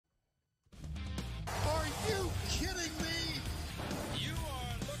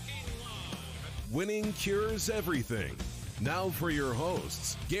Winning cures everything. Now for your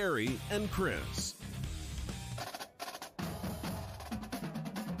hosts, Gary and Chris.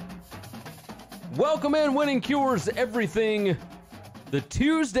 Welcome in, Winning Cures Everything, the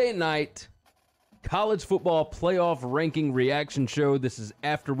Tuesday night college football playoff ranking reaction show. This is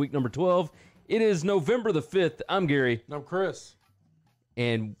after week number 12. It is November the 5th. I'm Gary. And I'm Chris.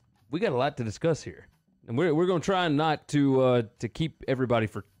 And we got a lot to discuss here. And we're going to try not to keep everybody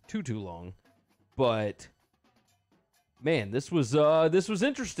for too long. But, man, this was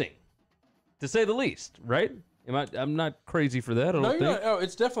interesting, to say the least, right? I'm not crazy for that, I don't think. No,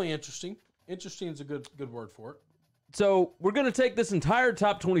 it's definitely interesting. Interesting is a good word for it. So we're going to take this entire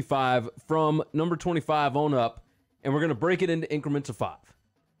top 25 from number 25 on up, and we're going to break it into increments of 5.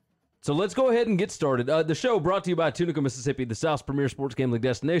 So let's go ahead and get started. The show brought to you by Tunica, Mississippi, the South's premier sports gambling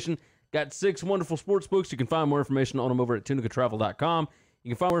destination. Got 6 wonderful sports books. You can find more information on them over at tunicatravel.com. You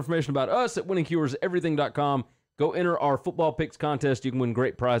can find more information about us at winningcureseverything.com. Go enter our football picks contest. You can win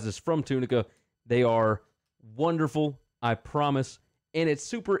great prizes from Tunica. They are wonderful, I promise, and it's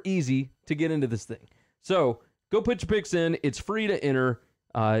super easy to get into this thing. So go put your picks in. It's free to enter.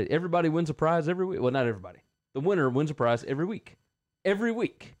 Everybody wins a prize every week. Well, not everybody. The winner wins a prize every week. Every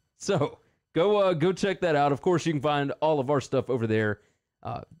week. So go check that out. Of course, you can find all of our stuff over there.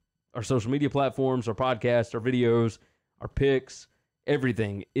 Our social media platforms, our podcasts, our videos, our picks,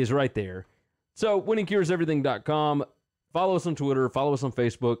 everything is right there. So winningcureseverything.com. Follow us on Twitter. Follow us on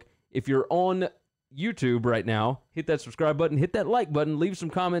Facebook. If you're on YouTube right now, hit that subscribe button. Hit that like button. Leave some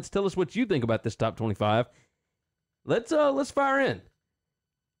comments. Tell us what you think about this top 25. Let's fire in.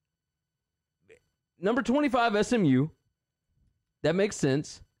 Number 25, SMU. That makes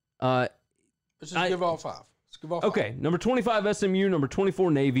sense. Let's just give all 5. Let's give all 5. Okay, number 25, SMU. Number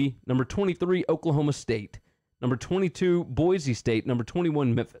 24, Navy. Number 23, Oklahoma State. Number 22, Boise State. Number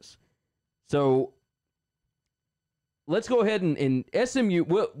 21, Memphis. So let's go ahead and SMU,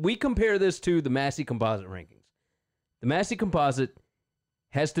 we compare this to the Massey Composite rankings. The Massey Composite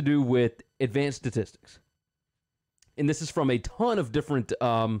has to do with advanced statistics. And this is from a ton of different...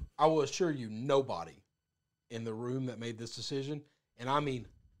 I will assure you, nobody in the room that made this decision, and I mean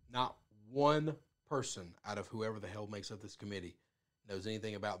not one person out of whoever the hell makes up this committee knows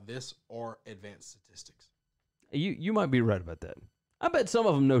anything about this or advanced statistics. You might be right about that. I bet some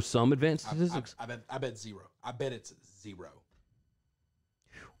of them know some advanced statistics. I bet 0. I bet it's 0.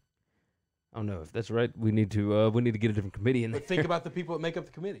 I don't know if that's right. We need to get a different committee in there. But think about the people that make up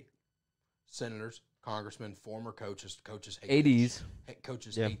the committee: senators, congressmen, former coaches. Coaches hate ADs.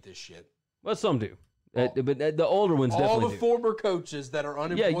 Coaches hate this shit. Well, some do. But the older ones definitely do. All the former coaches that are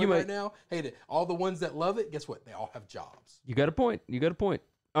unemployed right now hate it. All the ones that love it, guess what? They all have jobs. You got a point.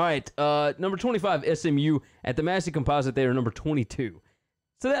 All right, number 25, SMU. At the Massey Composite, they are number 22.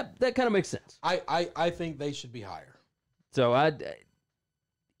 So that kind of makes sense. I think they should be higher. So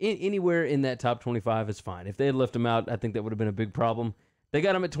anywhere in that top 25 is fine. If they had left them out, I think that would have been a big problem. They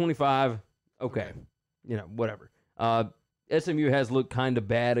got them at 25. Okay. Whatever. SMU has looked kind of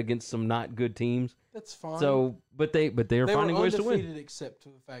bad against some not good teams. That's fine. So, but they are finding ways to win. They were undefeated except for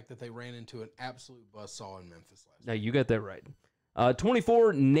the fact that they ran into an absolute buzzsaw in Memphis last week. Now, you got that right.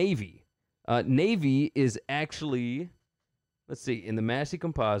 24, Navy. Navy is actually, let's see, in the Massey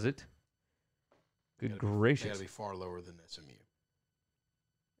Composite. Good gracious. They got to be far lower than SMU.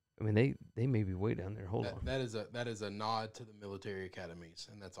 I mean, they may be way down there. Hold on. That is a nod to the military academies,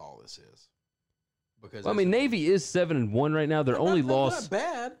 and that's all this is. Because Navy is 7-1 right now. Their only loss, not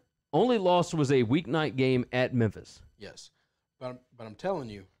bad. Only loss was a weeknight game at Memphis. Yes, but I'm telling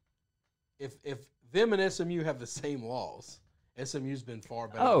you, if them and SMU have the same loss, SMU's been far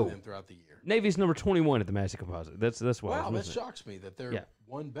better than them throughout the year. Navy's number 21 at the Massey Composite. That's why. Wow, that shocks me that they're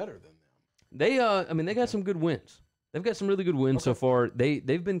one better than them. They they got some good wins. They've got some really good wins so far.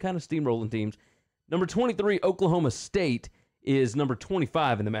 They've been kind of steamrolling teams. Number 23, Oklahoma State is number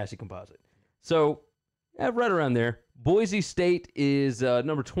 25 in the Massey Composite. So right around there. Boise State is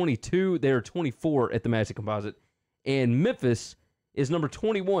number 22. They're 24 at the Massey Composite. And Memphis is number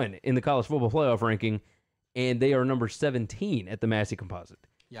 21 in the college football playoff ranking, and they are number 17 at the Massey Composite.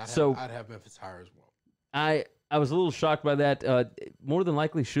 Yeah, I'd have Memphis higher as well. I was a little shocked by that. More than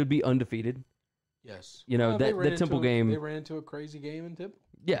likely should be undefeated. Yes. That Temple game. They ran into a crazy game in Temple.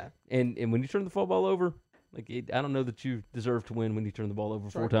 Yeah, and when you turn the football over, I don't know that you deserve to win when you turn the ball over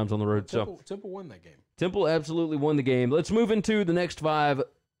 4 times on the road. Temple won that game. Temple absolutely won the game. Let's move into the next 5.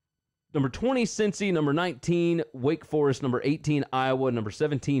 Number 20, Cincy. Number 19, Wake Forest. Number 18, Iowa. Number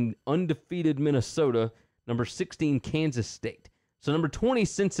 17, undefeated Minnesota. Number 16, Kansas State. So number 20,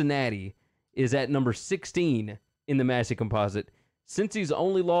 Cincinnati, is at number 16 in the Massey Composite. Cincy's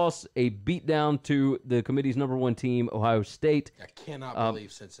only loss, a beatdown to the committee's number 1 team, Ohio State. I cannot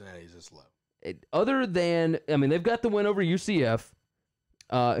believe Cincinnati's this low. Other than, I mean, they've got the win over UCF,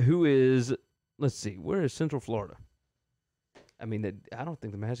 who is, let's see, where is Central Florida? I mean, I don't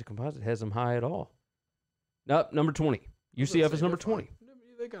think the Magic Composite has them high at all. Nope, number 20. UCF is number 20.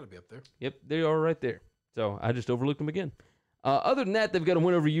 They got to be up there. Yep, they are right there. So I just overlooked them again. Other than that, they've got a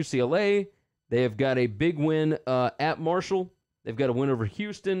win over UCLA. They have got a big win at Marshall. They've got a win over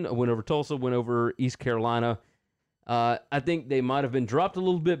Houston, a win over Tulsa, a win over East Carolina. I think they might have been dropped a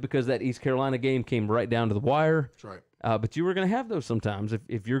little bit because that East Carolina game came right down to the wire. That's right. But you were going to have those sometimes.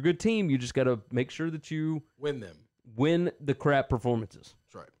 If you're a good team, you just got to make sure that you win them. Win the crap performances.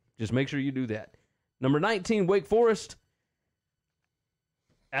 That's right. Just make sure you do that. Number 19, Wake Forest.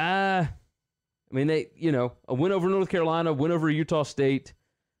 I mean, they, a win over North Carolina, a win over Utah State,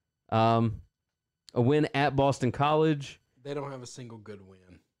 a win at Boston College. They don't have a single good win.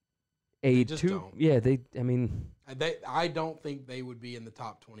 They don't. Yeah, I don't think they would be in the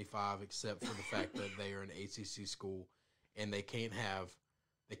top 25 except for the fact that they are an ACC school and they can't have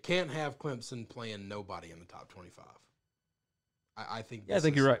Clemson playing nobody in the top 25. I think. I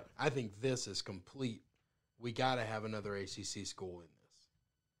think you're right. I think this is complete. We got to have another ACC school in this,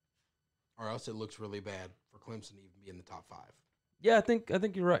 or else it looks really bad for Clemson to even be in the top 5. Yeah, I think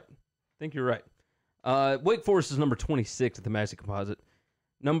you're right. Wake Forest is number 26 at the Magic Composite.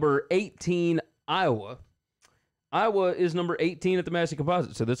 Number 18, Iowa. Iowa is number 18 at the Magic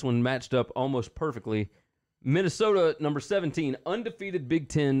Composite, so this one matched up almost perfectly. Minnesota, number 17, undefeated Big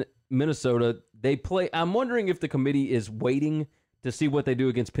Ten Minnesota. They play. I'm wondering if the committee is waiting to see what they do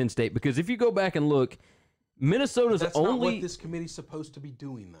against Penn State, because if you go back and look, Minnesota's That's only. Not what this committee's supposed to be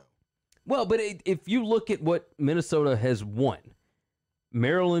doing, though. Well, but if you look at what Minnesota has won,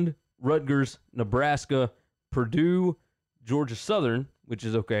 Maryland, Rutgers, Nebraska, Purdue, Georgia Southern, which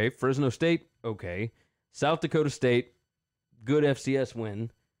is okay, Fresno State, okay, South Dakota State, good FCS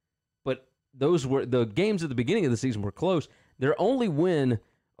win, but those were the games at the beginning of the season were close. Their only win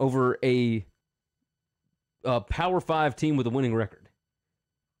over a Power 5 team with a winning record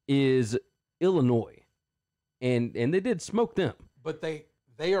is Illinois, and they did smoke them. But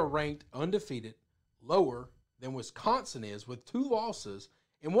they are ranked undefeated, lower than Wisconsin is, with 2 losses,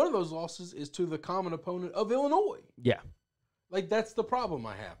 and one of those losses is to the common opponent of Illinois. Yeah. Like, that's the problem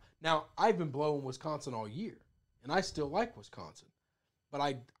I have. Now, I've been blowing Wisconsin all year, and I still like Wisconsin. But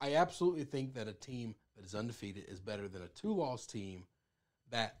I absolutely think that a team that is undefeated is better than a 2-loss team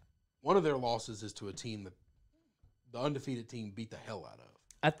that one of their losses is to a team that the undefeated team beat the hell out of.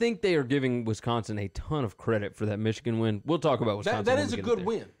 I think they are giving Wisconsin a ton of credit for that Michigan win. We'll talk about Wisconsin. That is a good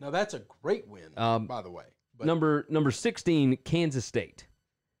win. Now, that's a great win, by the way. But Number 16, Kansas State.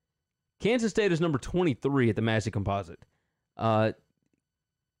 Kansas State is number 23 at the Magic Composite.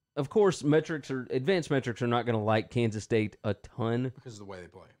 Of course, advanced metrics are not going to like Kansas State a ton. Because of the way they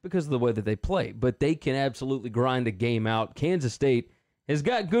play. Because of the way that they play. But they can absolutely grind a game out. Kansas State has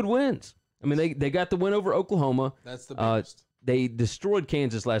got good wins. I mean, they got the win over Oklahoma. That's the biggest. They destroyed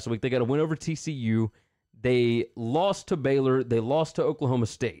Kansas last week. They got a win over TCU. They lost to Baylor. They lost to Oklahoma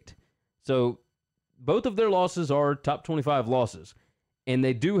State. So both of their losses are top 25 losses. And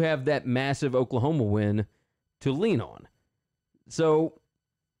they do have that massive Oklahoma win to lean on. So,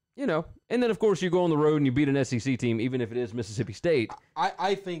 and then, of course, you go on the road and you beat an SEC team, even if it is Mississippi State.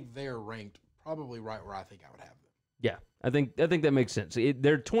 I think they're ranked probably right where I think I would have them. Yeah, I think that makes sense.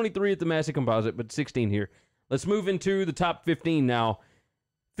 They're 23 at the Magic Composite, but 16 here. Let's move into the top 15 now.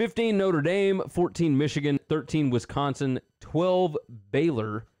 15 Notre Dame, 14 Michigan, 13 Wisconsin, 12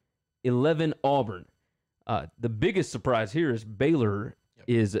 Baylor, 11 Auburn. The biggest surprise here is Baylor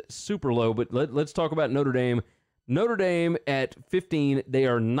is super low, but let's talk about Notre Dame. Notre Dame at 15, they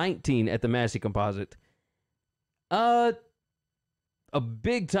are 19 at the Massey Composite. A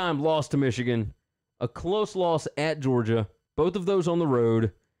big-time loss to Michigan, a close loss at Georgia, both of those on the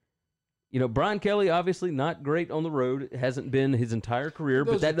road. Brian Kelly, obviously not great on the road. It hasn't been his entire career,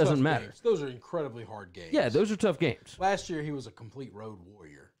 but that doesn't matter. Games. Those are incredibly hard games. Yeah, those are tough games. Last year, he was a complete road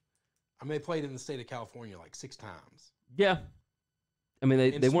warrior. I mean, they played in the state of California like 6 times. Yeah. I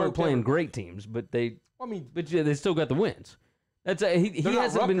mean, they weren't playing great teams, but they still got the wins. That's he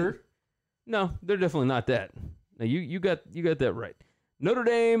hasn't been. No, they're definitely not that. No, you got that right. Notre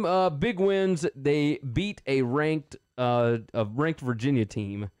Dame, big wins. They beat a ranked Virginia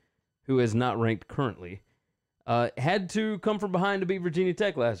team, who is not ranked currently. Had to come from behind to beat Virginia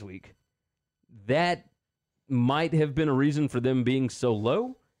Tech last week. That might have been a reason for them being so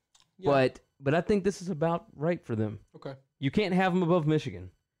low, but I think this is about right for them. Okay. You can't have them above Michigan.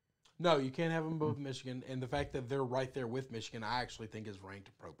 No, you can't have them above Michigan. And the fact that they're right there with Michigan, I actually think is ranked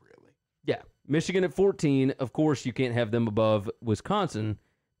appropriately. Yeah, Michigan at 14. Of course, you can't have them above Wisconsin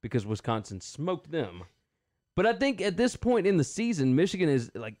because Wisconsin smoked them. But I think at this point in the season, Michigan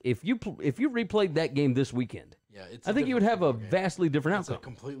is like if you replayed that game this weekend, Yeah, I think you would have a game. vastly different It's outcome. a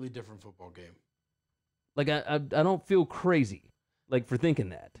completely different football game. Like I don't feel crazy like for thinking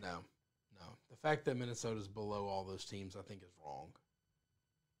that. No. The fact that Minnesota's below all those teams, I think, is wrong.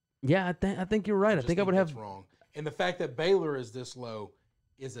 Yeah, I think you're right. I just think I would have. that's wrong. And the fact that Baylor is this low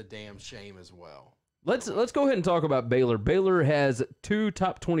is a damn shame as well. Let's go ahead and talk about Baylor. Baylor has 2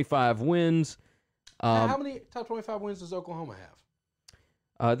 top 25 wins. How many top 25 wins does Oklahoma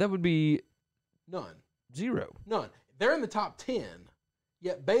have? That would be None. 0. None. They're in the top 10,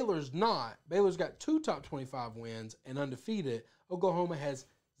 yet Baylor's not. Baylor's got 2 top 25 wins and undefeated. Oklahoma has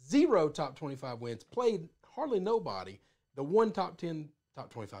 0 top 25 wins, played hardly nobody. The one top 10,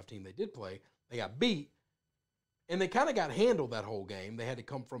 top 25 team they did play, they got beat, and they kind of got handled that whole game. They had to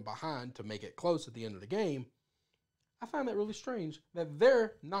come from behind to make it close at the end of the game. I find that really strange that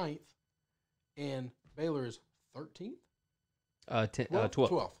they're 9th and Baylor is 13th? 12th.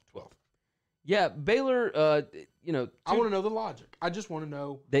 12th. Yeah, Baylor, I want to know the logic. I just want to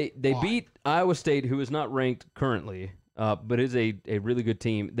know They why. beat Iowa State, who is not ranked currently, but is a really good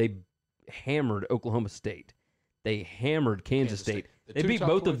team. They hammered Oklahoma State. They hammered Kansas State. The They two beat top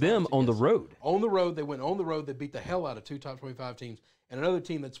both of 25 them on the teams. road. On the road, they went on the road. They beat the hell out of 2 top 25 teams. And another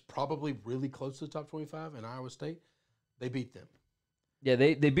team that's probably really close to the top 25 in Iowa State, they beat them. Yeah,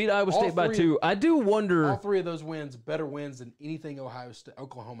 they beat Iowa All State by three- 2. I do wonder. All 3 of those wins, better wins than anything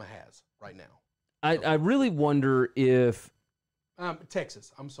Oklahoma has right now. I really wonder if.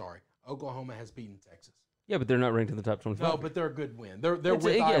 Texas, I'm sorry. Oklahoma has beaten Texas. Yeah, but they're not ranked in the top 25. No, but they're a good win. They're It's with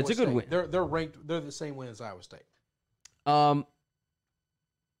a- yeah, Iowa it's a good State. win. They're ranked. They're the same win as Iowa State.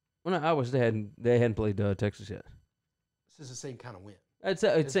 Well, no, Iowa State hadn't played Texas yet. This is the same kind of win. It's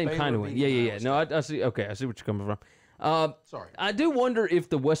It's same Baylor kind of win. beating Yeah. Iowa No, I see. Okay, I see what you're coming from. Sorry. I do wonder if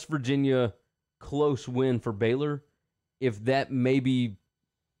the West Virginia close win for Baylor, if that maybe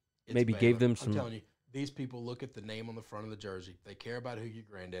It's gave Baylor. them some. I'm telling you, these people look at the name on the front of the jersey. They care about who your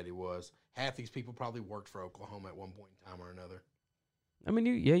granddaddy was. Half these people probably worked for Oklahoma at one point in time or another. I mean,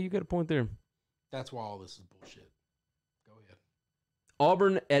 you got a point there. That's why all this is bullshit. Go ahead.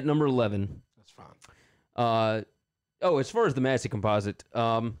 Auburn at number 11. That's fine. As far as the Massey composite,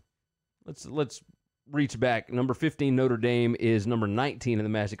 let's reach back. Number 15 Notre Dame is number 19 in the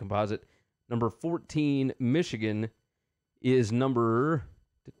Massey composite. Number 14 Michigan is number.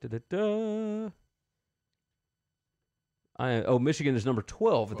 Michigan is number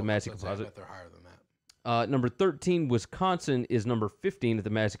 12 at the Massey I composite. bet they're higher than that. Number 13, Wisconsin is number 15 at the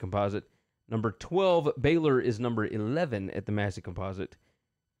Massey composite. Number 12, Baylor is number 11 at the Massey composite.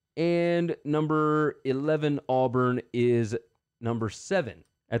 And number 11, Auburn is number 7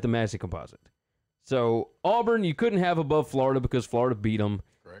 at the Massey composite. So Auburn, you couldn't have above Florida because Florida beat them.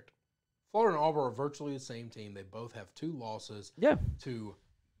 Correct. Florida and Auburn are virtually the same team. They both have 2 losses Yeah. to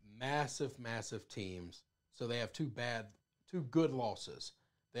massive, massive teams. So they have 2 good losses.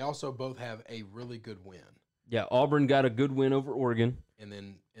 They also both have a really good win. Yeah, Auburn got a good win over Oregon. And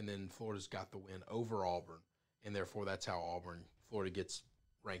then Florida's got the win over Auburn. And therefore that's how Florida gets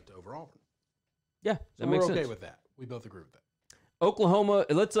ranked over Auburn. Yeah, So that makes we're okay sense. with that. We both agree with that. Oklahoma,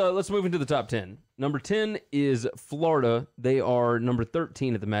 let's move into the top 10. Number 10 is Florida. They are number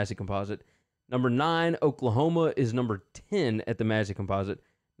 13 at the Massey composite. Number 9, Oklahoma is number 10 at the Massey composite.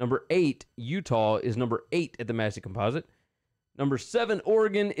 Number 8, Utah is number 8 at the Massey composite. Number 7,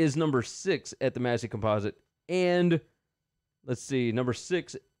 Oregon is number 6 at the Massey composite. And let's see, number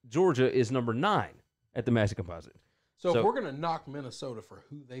 6, Georgia is number 9 at the Massey composite. So if we're going to knock Minnesota for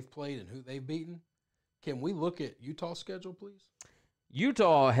who they've played and who they've beaten, can we look at Utah's schedule, please?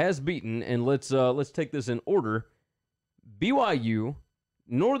 Utah has beaten, and let's take this in order. BYU,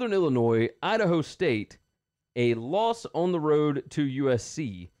 Northern Illinois, Idaho State, a loss on the road to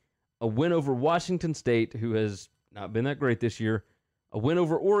USC, a win over Washington State, who has not been that great this year, a win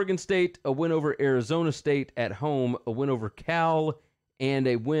over Oregon State, a win over Arizona State at home, a win over Cal, and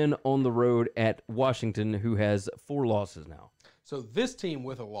a win on the road at Washington, who has 4 losses now. So this team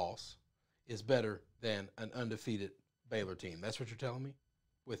with a loss is better than an undefeated Baylor team. That's what you're telling me?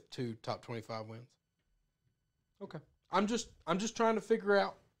 With 2 top 25 wins? Okay. I'm just trying to figure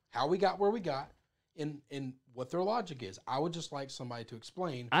out how we got where we got and what their logic is. I would just like somebody to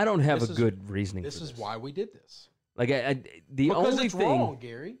explain. I don't have a good reasoning This for is why we did this. Like the Because only it's thing wrong,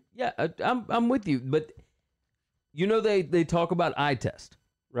 Gary. Yeah, I'm with you, but they talk about eye test,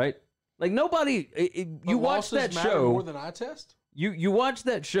 right? Like nobody you But watch losses that matter show. more than eye test? You watched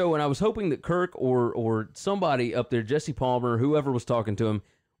that show, and I was hoping that Kirk or somebody up there, Jesse Palmer, whoever was talking to him,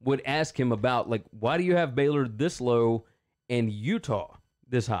 would ask him about, like, why do you have Baylor this low and Utah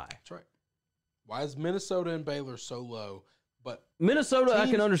this high? That's right. Why is Minnesota and Baylor so low? But Minnesota, I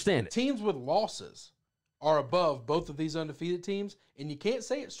can understand it. Teams with losses are above both of these undefeated teams, and you can't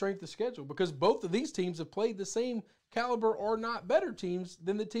say it's strength of schedule because both of these teams have played the same caliber or not better teams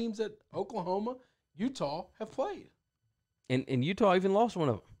than the teams that Oklahoma, Utah have played. And Utah even lost one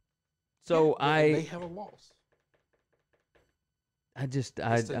of them. So yeah, they have a loss. It's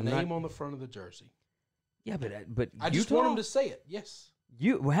the I'm name not, on the front of the jersey. Yeah, but I Utah, just want them to say it. Yes.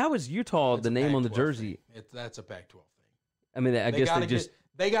 How is Utah That's the a name on the Pac-12 jersey? thing. That's a Pac-12 thing. I mean, I guess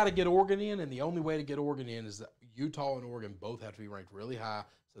they got to get Oregon in, and the only way to get Oregon in is that Utah and Oregon both have to be ranked really high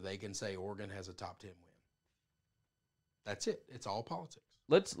so they can say Oregon has a top 10 win. That's it. It's all politics.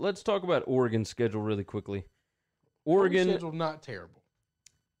 Let's talk about Oregon's schedule really quickly. Oregon schedule not terrible.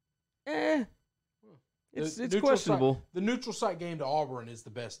 It's questionable. The neutral site game to Auburn is the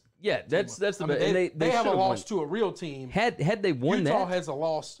best. Yeah, that's the best. They have a loss to a real team. Had they won Utah that, has a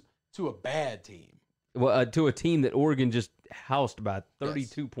loss to a bad team. Well, to a team that Oregon just housed by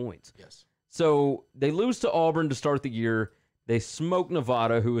 32 points. Yes. So they lose to Auburn to start the year. They smoke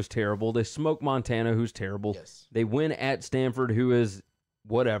Nevada, who is terrible. They smoke Montana, who's terrible. Yes. They win at Stanford, who is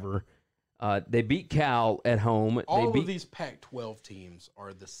whatever. They beat Cal at home. All of these Pac-12 teams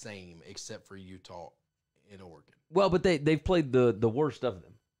are the same except for Utah and Oregon. Well, but they've played the worst of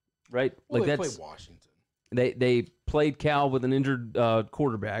them, right? Well, they played Washington. They played Cal with an injured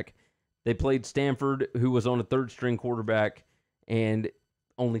quarterback. They played Stanford, who was on a third-string quarterback, and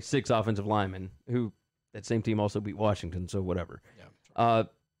only 6 offensive linemen, who that same team also beat Washington, so whatever. Yeah. Sure.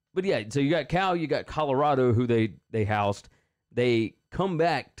 But yeah, so you got Cal, you got Colorado, who they housed. They come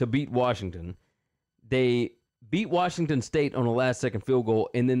back to beat Washington. They beat Washington State on a last-second field goal,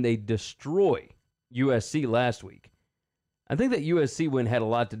 and then they destroy USC last week. I think that USC win had a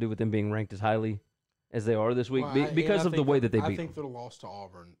lot to do with them being ranked as highly as they are this week because of the way that they beat them. I think the loss to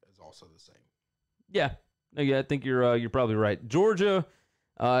Auburn is also the same. Yeah. I think you're probably right. Georgia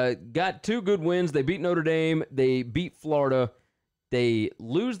got 2 good wins. They beat Notre Dame. They beat Florida. They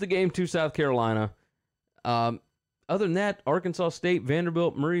lose the game to South Carolina. Other than that, Arkansas State,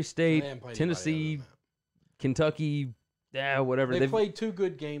 Vanderbilt, Murray State, Tennessee, Kentucky, whatever. They've played 2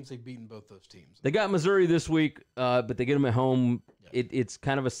 good games. They've beaten both those teams. They got Missouri this week, but they get them at home. Yeah. It's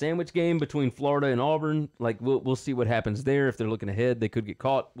kind of a sandwich game between Florida and Auburn. Like we'll see what happens there. If they're looking ahead, they could get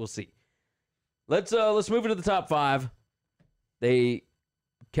caught. We'll see. Let's move into the top 5. They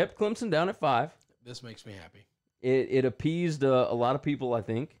kept Clemson down at 5. This makes me happy. It appeased a lot of people, I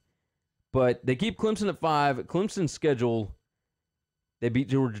think. But they keep Clemson at 5. Clemson's schedule, they beat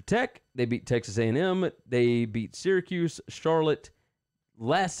Georgia Tech. They beat Texas A&M. They beat Syracuse, Charlotte.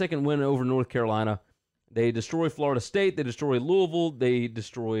 Last-second win over North Carolina. They destroy Florida State. They destroy Louisville. They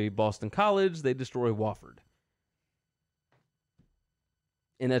destroy Boston College. They destroy Wofford.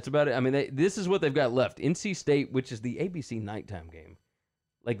 And that's about it. I mean, this is what they've got left. NC State, which is the ABC nighttime game.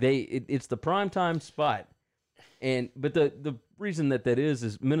 Like, it's the primetime spot. But the reason that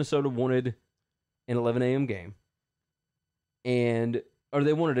is Minnesota wanted an 11 a.m. game. Or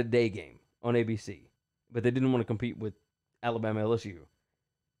they wanted a day game on ABC. But they didn't want to compete with Alabama LSU.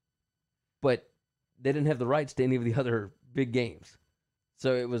 But they didn't have the rights to any of the other big games.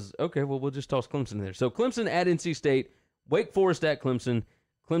 So it was, okay, well, we'll just toss Clemson in there. So Clemson at NC State, Wake Forest at Clemson,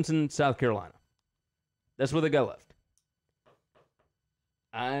 Clemson, South Carolina. That's what they got left.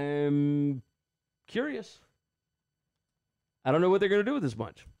 I'm curious. I don't know what they're going to do with this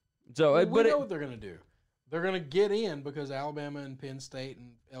bunch. So, we know what they're going to do. They're going to get in because Alabama and Penn State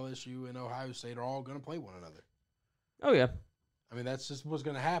and LSU and Ohio State are all going to play one another. Oh, yeah. I mean, that's just what's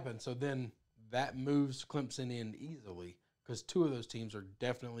going to happen. So then that moves Clemson in easily because 2 of those teams are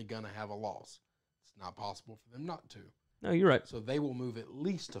definitely going to have a loss. It's not possible for them not to. No, you're right. So they will move at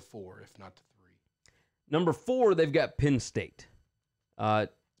least to 4, if not to 3. Number 4, they've got Penn State.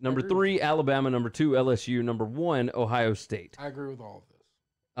 Number 3, Alabama. Number 2, LSU. Number 1, Ohio State. I agree with all of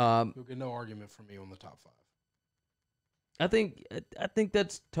this. You'll get no argument from me on the top 5. I think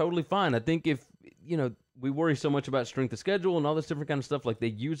that's totally fine. I think if, we worry so much about strength of schedule and all this different kind of stuff, like they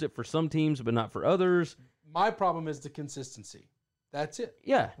use it for some teams but not for others. My problem is the consistency. That's it.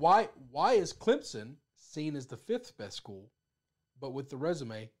 Yeah. Why is Clemson seen as the 5th best school, but with the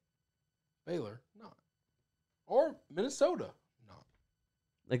resume, Baylor not, or Minnesota not?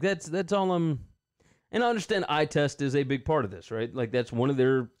 Like that's all I'm. And I understand eye test is a big part of this, right? Like that's one of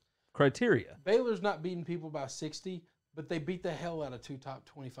their criteria. Baylor's not beating people by 60, but they beat the hell out of 2 top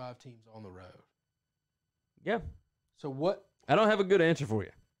 25 teams on the road. Yeah. So what I don't have a good answer for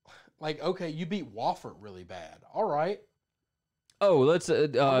you. Like, okay, you beat Wofford really bad. All right. Oh, let's I'll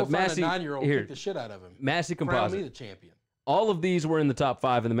go Massey find a 9-year-old here. kick the shit out of him. Massey Crown Composite. me the champion. All of these were in the top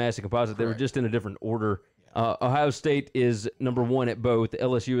 5 in the Massey Composite. They were Correct. just in a different order. Ohio State is number 1 at both.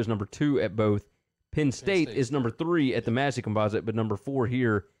 LSU is number 2 at both. Penn State is number 3 at the Massey Composite, but number 4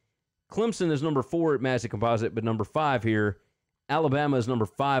 here. Clemson is number 4 at Massey Composite, but number 5 here. Alabama is number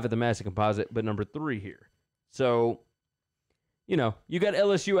 5 at the Massey Composite, but number 3 here. So, you know, you got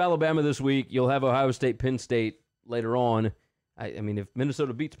LSU, Alabama this week. You'll have Ohio State, Penn State later on. I mean, if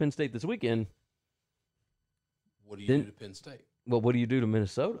Minnesota beats Penn State this weekend, what do you do to Penn State? Well, what do you do to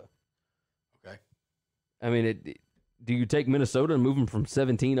Minnesota? Okay. I mean, do you take Minnesota and move them from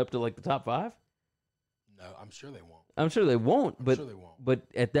 17 up to like the top 5? No, I'm sure they won't. I'm sure they won't. But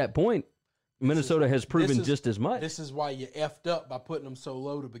at that point, Minnesota has proven just as much. This is why you effed up by putting them so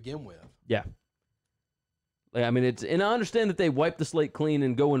low to begin with. Yeah. I mean, and I understand that they wipe the slate clean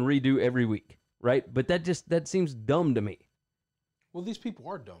and go and redo every week, right? But that seems dumb to me. Well, these people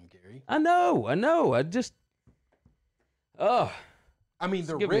are dumb, Gary. I know. I just, I mean,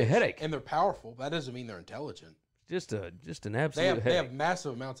 they're give me a rich headache. and they're powerful. That doesn't mean they're intelligent. Just an absolute They headache. have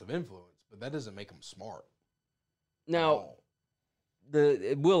massive amounts of influence, but that doesn't make them smart. Now,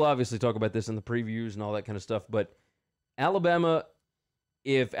 we'll obviously talk about this in the previews and all that kind of stuff, but Alabama,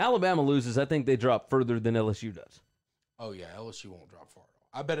 if Alabama loses, I think they drop further than LSU does. Oh, yeah, LSU won't drop far at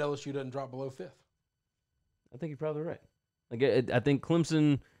all. I bet LSU doesn't drop below 5th. I think you're probably right. Like, I think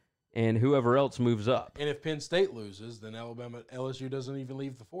Clemson and whoever else moves up. And if Penn State loses, then LSU doesn't even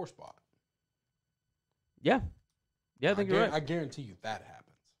leave the 4 spot. Yeah. Yeah, I think you're right. I guarantee you that happens.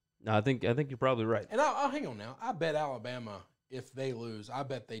 No, I think you're probably right. And I'll hang on now. I bet Alabama, if they lose, I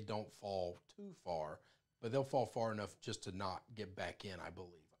bet they don't fall too far, but they'll fall far enough just to not get back in, I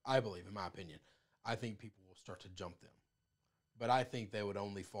believe, in my opinion. I think people will start to jump them. But I think they would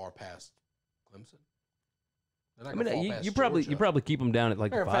only fall past Clemson. I mean, you probably keep them down at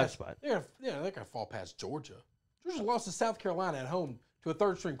like the 5 spot. They're going to fall past Georgia. Georgia lost to South Carolina at home to a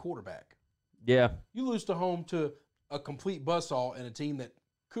third-string quarterback. Yeah. You lose to home to a complete buzzsaw and a team that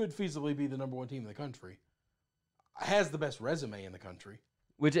could feasibly be the number 1 team in the country, has the best resume in the country.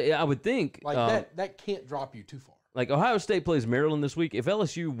 Which I would think. Like that can't drop you too far. Like Ohio State plays Maryland this week. If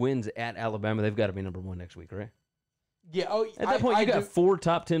LSU wins at Alabama, they've got to be number 1 next week, right? Yeah. Oh, at that point, you got 4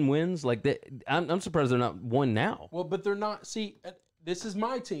 top 10 wins. Like that, I'm surprised they're not 1 now. Well, but they're not. See, this is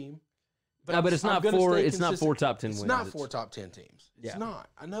my team. But it's not 4. It's not 4 top 10 wins. It's not 4 top 10 teams. It's Yeah. not.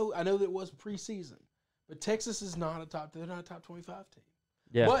 I know that it was preseason, but Texas is not a top. They're not a top 25 team.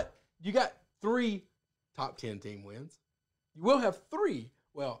 Yeah. But you got 3 top 10 team wins. You will have 3.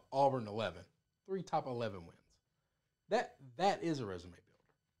 Well, Auburn 11. 3 top 11 wins. That is a resume builder.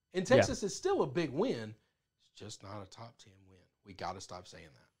 And Texas is still a big win. It's just not a top 10 win. We got to stop saying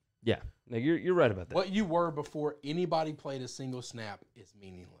that. Yeah. No, you're right about that. What you were before anybody played a single snap is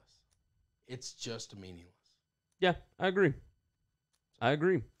meaningless. It's just meaningless. Yeah, I agree.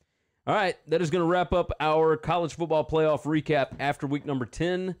 All right, that is going to wrap up our college football playoff recap after week number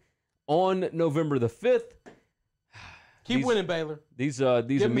 10 on November the 5th. Keep winning, Baylor. These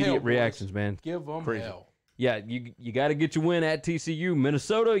immediate reactions, man. Give them Crazy. hell. Yeah, you got to get your win at TCU.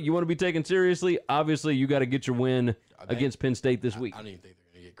 Minnesota, you want to be taken seriously. Obviously, you got to get your win against Penn State this week. I don't even think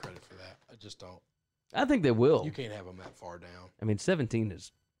they're going to get credit for that. I just don't. I think they will. You can't have them that far down. I mean, 17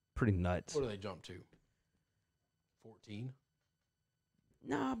 is pretty nuts. What do they jump to? 14?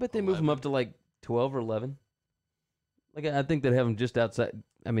 Nah, but they move them up to like 12 or 11. Like, I think they'd have them just outside.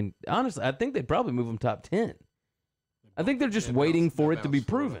 I mean, honestly, I think they'd probably move them top 10. I think they're just waiting for it to be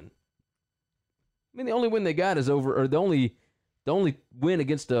proven. I mean, the only win they got is over, or the only win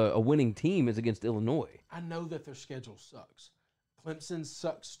against a winning team is against Illinois. I know that their schedule sucks. Clemson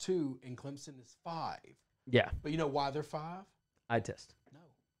sucks too, and Clemson is 5. Yeah. But you know why they're 5? Eye test. No,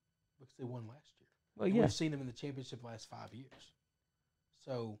 because they won last year. Well, And yeah. We've seen them in the championship the last 5 years.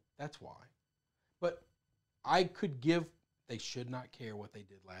 So that's why. But I could give, they should not care what they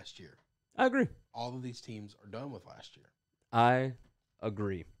did last year. I agree. All of these teams are done with last year. I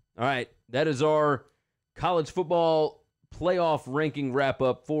agree. All right, that is our college football playoff ranking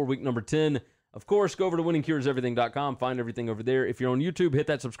wrap-up for week number 10. Of course, go over to winningcureseverything.com. Find everything over there. If you're on YouTube, hit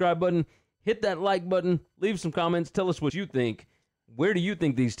that subscribe button. Hit that like button. Leave some comments. Tell us what you think. Where do you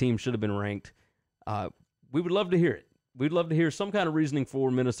think these teams should have been ranked? We would love to hear it. We'd love to hear some kind of reasoning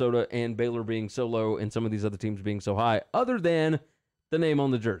for Minnesota and Baylor being so low and some of these other teams being so high, other than the name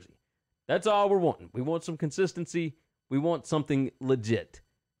on the jersey. That's all we're wanting. We want some consistency. We want something legit.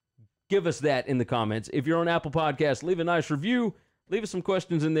 Give us that in the comments. If you're on Apple Podcasts, leave a nice review. Leave us some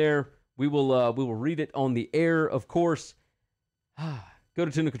questions in there. We will read it on the air, of course. Go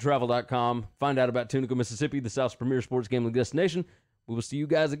to tunicatravel.com. Find out about Tunica, Mississippi, the South's premier sports gambling destination. We will see you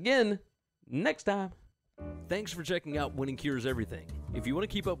guys again next time. Thanks for checking out Winning Cures Everything. If you want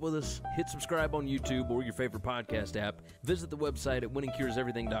to keep up with us, hit subscribe on YouTube or your favorite podcast app. Visit the website at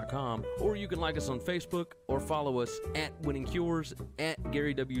winningcureseverything.com, or you can like us on Facebook or follow us at Winning Cures, at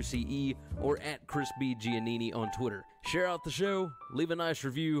Gary WCE, or at Chris B. Giannini on Twitter. Share out the show, leave a nice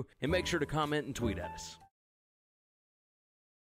review, and make sure to comment and tweet at us.